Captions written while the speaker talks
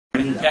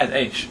Yeah,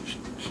 hey, shh.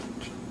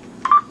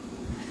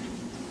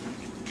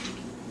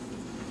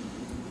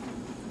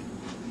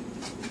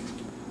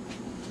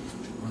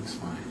 Looks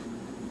fine.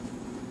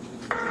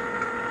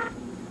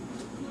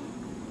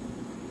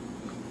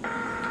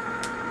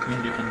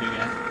 Yeah, you can do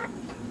that.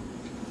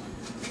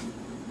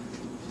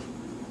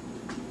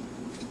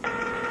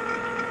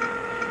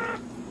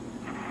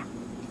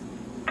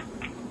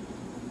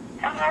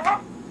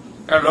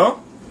 Hello?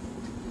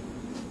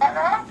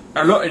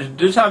 Hello, is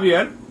this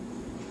Javier?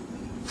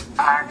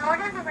 No,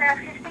 this is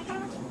Nancy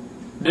speaking.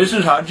 This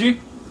is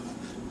Haji?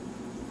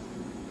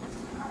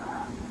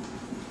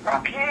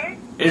 Okay.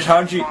 Is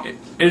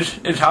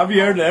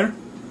Javier there?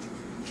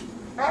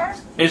 Huh?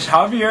 Is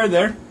Javier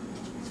there?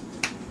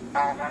 No,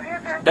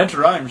 here's it. That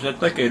rhymes,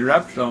 that's like a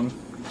rap song.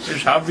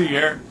 Is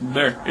Javier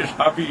there? Is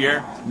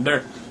Javier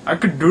there? I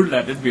could do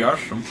that, it'd be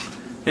awesome.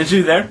 Is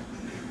he there?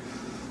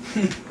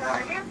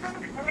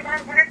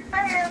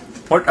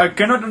 What? I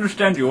cannot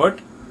understand you, what?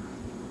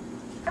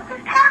 I'm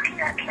just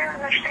talking, I can't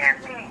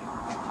understand me.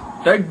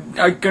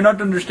 I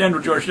cannot understand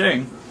what you are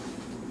saying.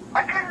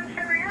 I can't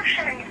understand what you're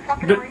saying, you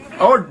fucking lady.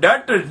 Oh,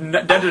 that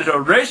is a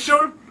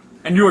racial,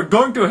 and you are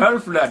going to hell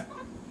for that.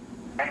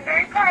 I'm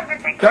very proud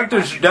of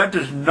it. That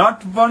is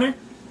not funny.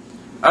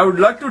 I would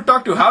like to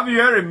talk to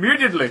Javier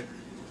immediately.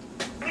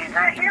 He's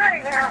not here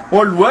right now.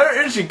 Well,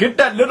 where is he? Get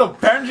that little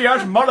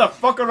pansy-ass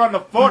motherfucker on the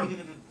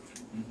phone.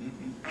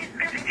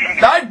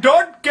 I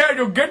don't care.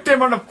 You get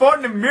him on the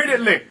phone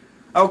immediately.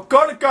 I'll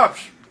call the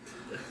cops.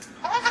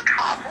 Call the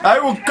cops. I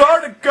will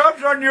call the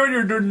cops on you.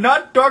 You do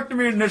not talk to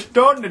me in this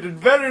tone. It is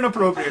very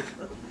inappropriate.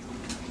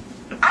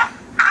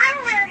 I'm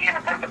really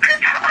inappropriate.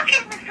 You're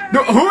talking, Mr.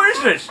 No, who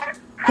is this?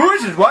 Who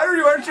is this? Why are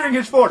you answering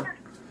his phone?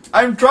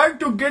 I'm trying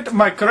to get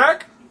my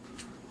crack.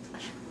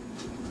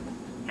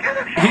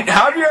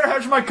 Javier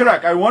has my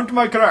crack. I want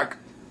my crack.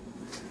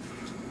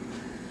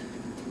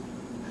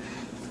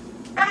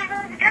 What are you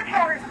doing to get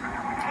for it?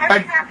 I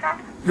have some.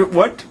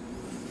 What?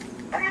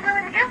 What are you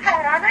doing to get for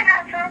it? I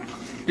have some.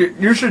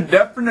 You should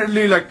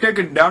definitely take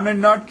it down a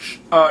notch,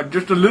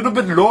 just a little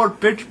bit lower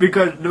pitch,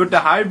 because with the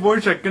high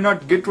voice I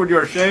cannot get what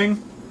you're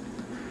saying.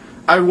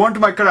 I want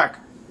my crack.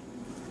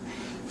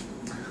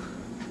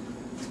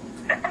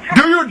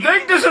 Do you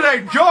think this is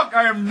a joke?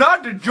 I am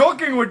not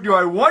joking with you.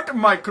 I want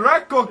my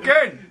crack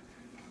cocaine.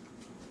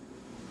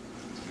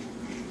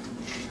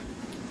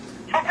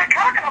 I'll take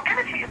cock and I'll give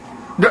it to you.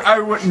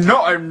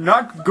 No, I'm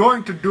not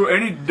going to do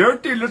any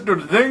dirty little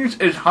things.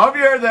 Is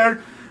Javier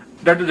there?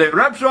 That is a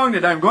rap song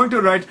that I'm going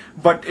to write.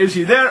 But is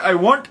he there? I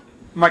want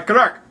my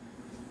crack.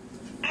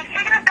 He's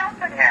taking a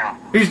dump in now.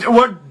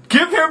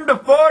 Give him the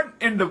phone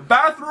in the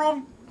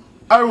bathroom.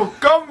 I will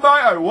come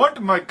by. I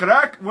want my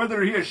crack,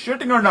 whether he is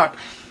shitting or not.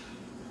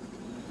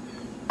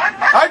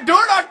 I do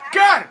not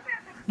care.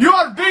 You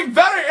are being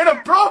very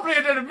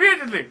inappropriate and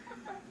immediately.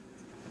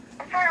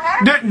 I'm sorry,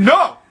 what?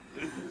 No.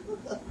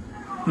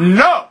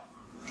 No.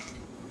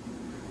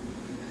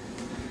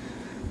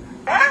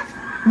 What?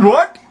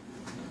 What?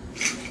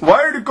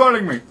 Why are you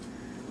calling me?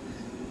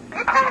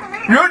 You calling me?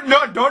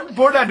 No, don't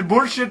put that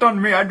bullshit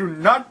on me. I do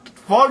not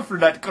fall for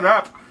that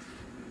crap.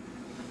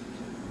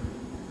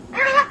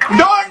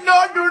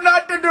 No, do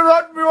not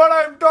interrupt me while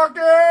I'm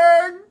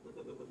talking.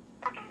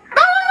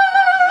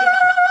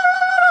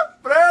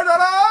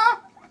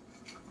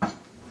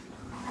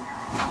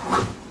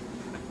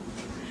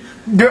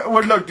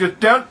 Well, look, you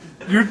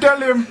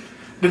tell him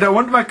that I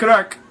want my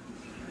crack,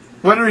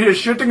 whether he is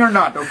shitting or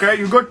not, okay?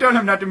 You go tell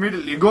him that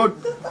immediately. Go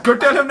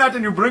tell him that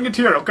and you bring it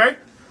here, okay?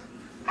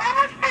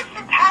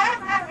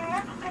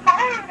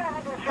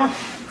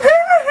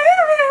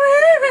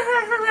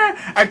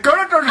 I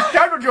cannot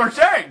understand what you're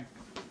saying.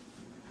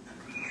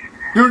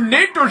 You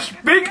need to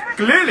speak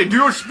clearly. Do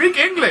you speak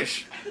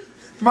English?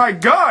 My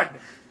God.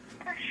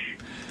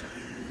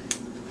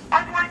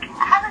 I'm like,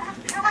 how does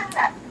it feel like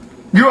that?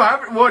 You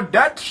haven't. Well,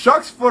 that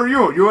sucks for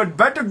you. You had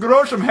better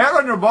grow some hair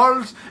on your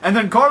balls and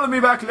then call me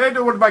back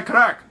later with my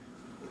crack.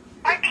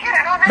 I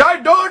can't. I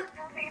don't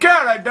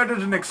care. That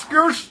is an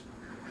excuse.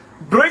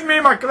 Bring me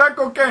my crack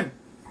cocaine.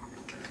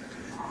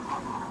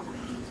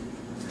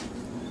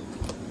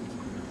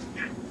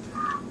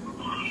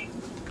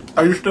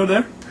 Are you still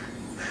there?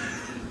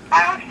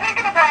 I was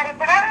thinking about it,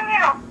 but I don't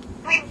know.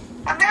 I mean,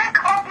 a man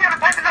called me on a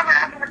bunch of numbers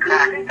after the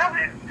crack. He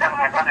told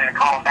my brother to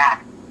call him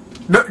back.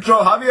 So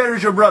Javier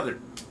is your brother?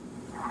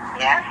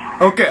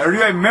 Yes? Okay, are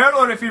you a male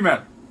or a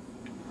female?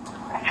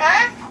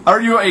 Sorry?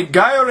 Are you a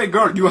guy or a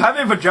girl? Do you have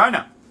a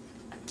vagina?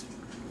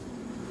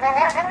 No,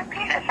 I have a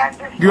penis. I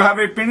just... You have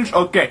a penis?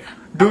 Okay.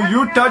 Do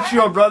you touch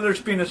your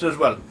brother's penis as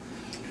well?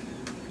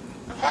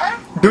 Sorry?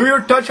 Do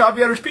you touch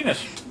Javier's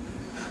penis?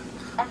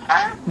 I'm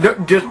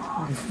sorry? Just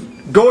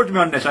go with me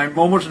on this. I'm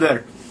almost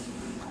there.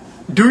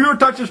 Do you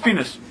touch his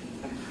penis?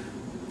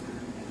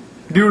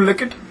 Do you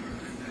lick it?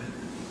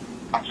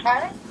 I'm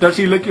sorry? Does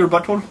he lick your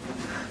butthole?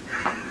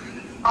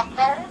 I'm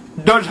sorry?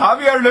 Does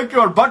Javier lick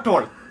your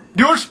butthole?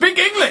 Do you speak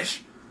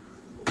English?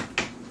 Do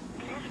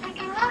you speak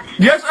English?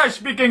 Yes, I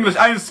speak English.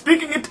 I am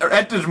speaking it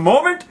at this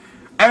moment.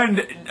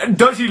 And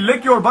does he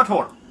lick your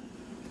butthole?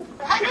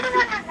 Why did you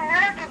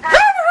have to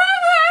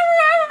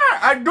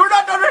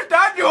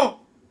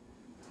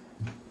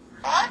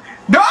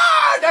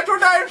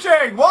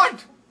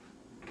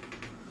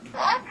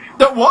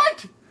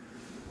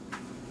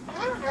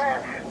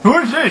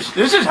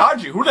This is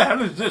Haji. Who the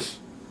hell is this?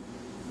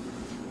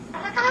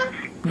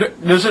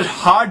 This is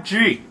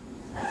Haji.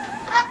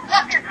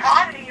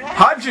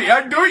 Haji,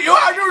 you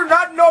do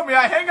not know me.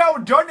 I hang out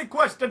with Johnny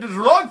Quest. That is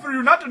wrong for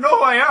you not to know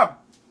who I am.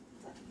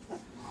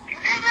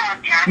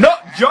 No,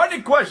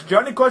 Johnny Quest.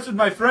 Johnny Quest is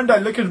my friend. I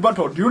lick his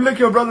butthole. Do you lick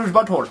your brother's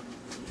butthole?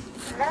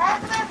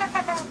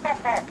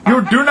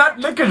 You do not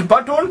lick his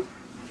butthole?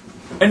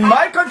 In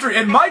my country,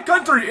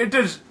 it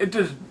is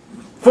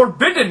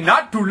forbidden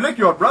not to lick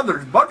your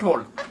brother's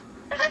butthole.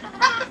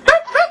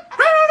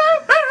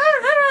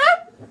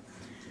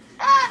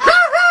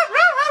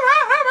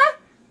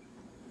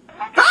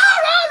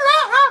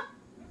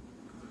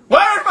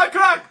 Where is my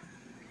crack?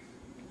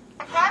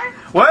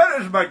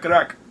 Where is my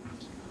crack?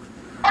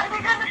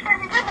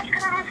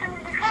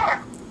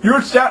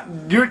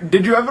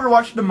 Did you ever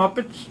watch the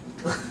Muppets?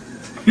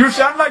 You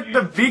sound like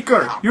the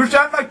Beaker. You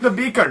sound like the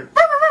Beaker.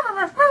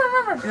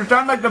 You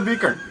sound like the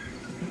Beaker.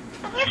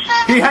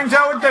 He hangs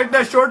out with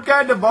the short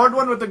guy, the bald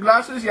one with the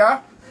glasses,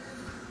 yeah?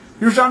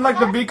 You sound like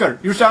the Beaker.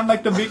 You sound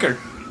like the Beaker.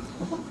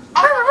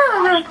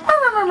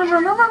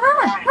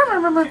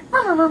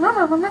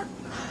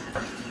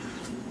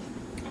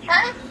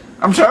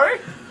 I'm sorry?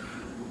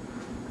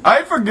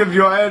 I forgive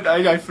you.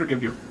 I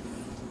forgive you.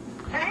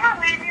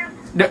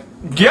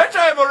 Yes,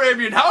 I am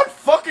Arabian. How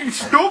fucking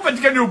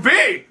stupid can you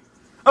be?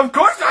 Of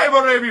course I am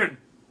Arabian.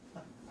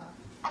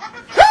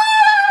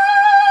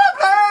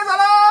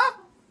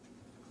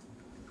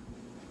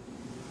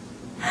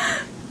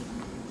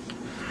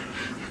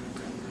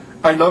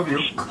 I love you.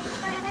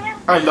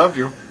 I love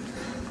you.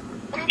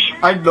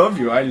 I love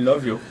you. I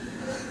love you.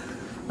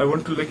 I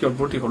want to lick your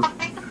booty hole.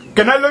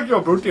 Can I lick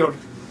your booty hole?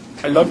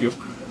 I love you.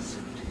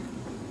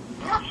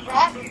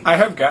 I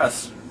have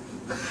gas.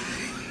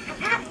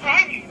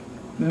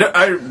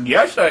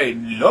 Yes, I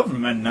love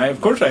men.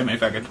 Of course I am a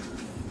faggot.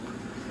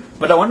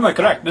 But I want my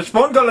crack. This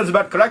phone call is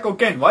about crack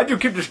cocaine. Why do you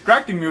keep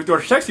distracting me with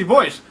your sexy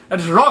voice? That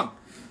is wrong.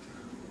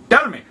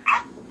 Tell me.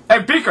 Hey,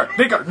 Beaker.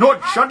 Beaker.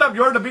 No, shut up.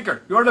 You're the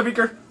Beaker. You're the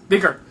Beaker.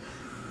 Beaker.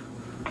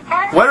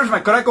 Where is my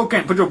crack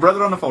cocaine? Put your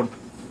brother on the phone.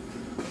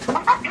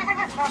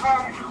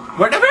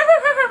 What?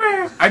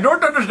 I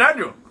don't understand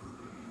you.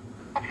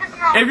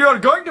 If you are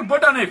going to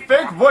put on a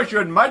fake voice,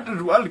 you might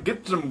as well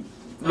get some,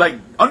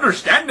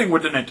 understanding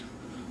within it.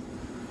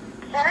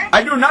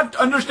 I do not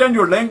understand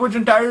your language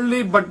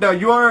entirely, but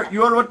you are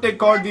what they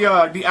call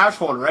the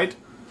asshole, right?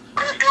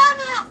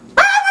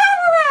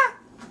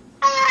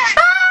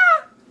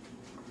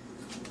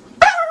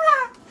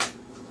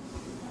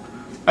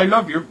 I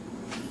love you.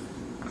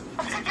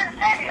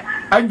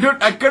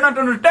 I cannot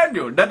understand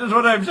you. That is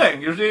what I'm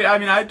saying. You see,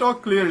 I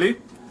talk clearly.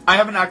 I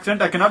have an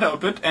accent. I cannot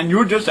help it, and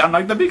you just sound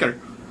like the Beaker.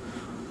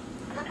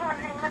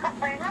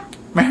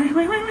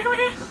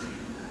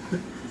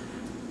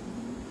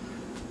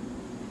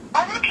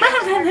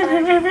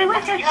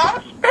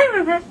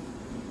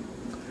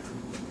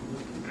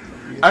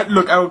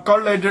 Look, I will call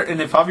later,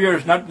 and if Javier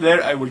is not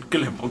there, I will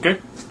kill him, okay?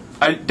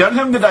 I'll tell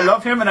him that I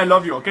love him and I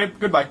love you, okay?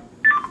 Goodbye.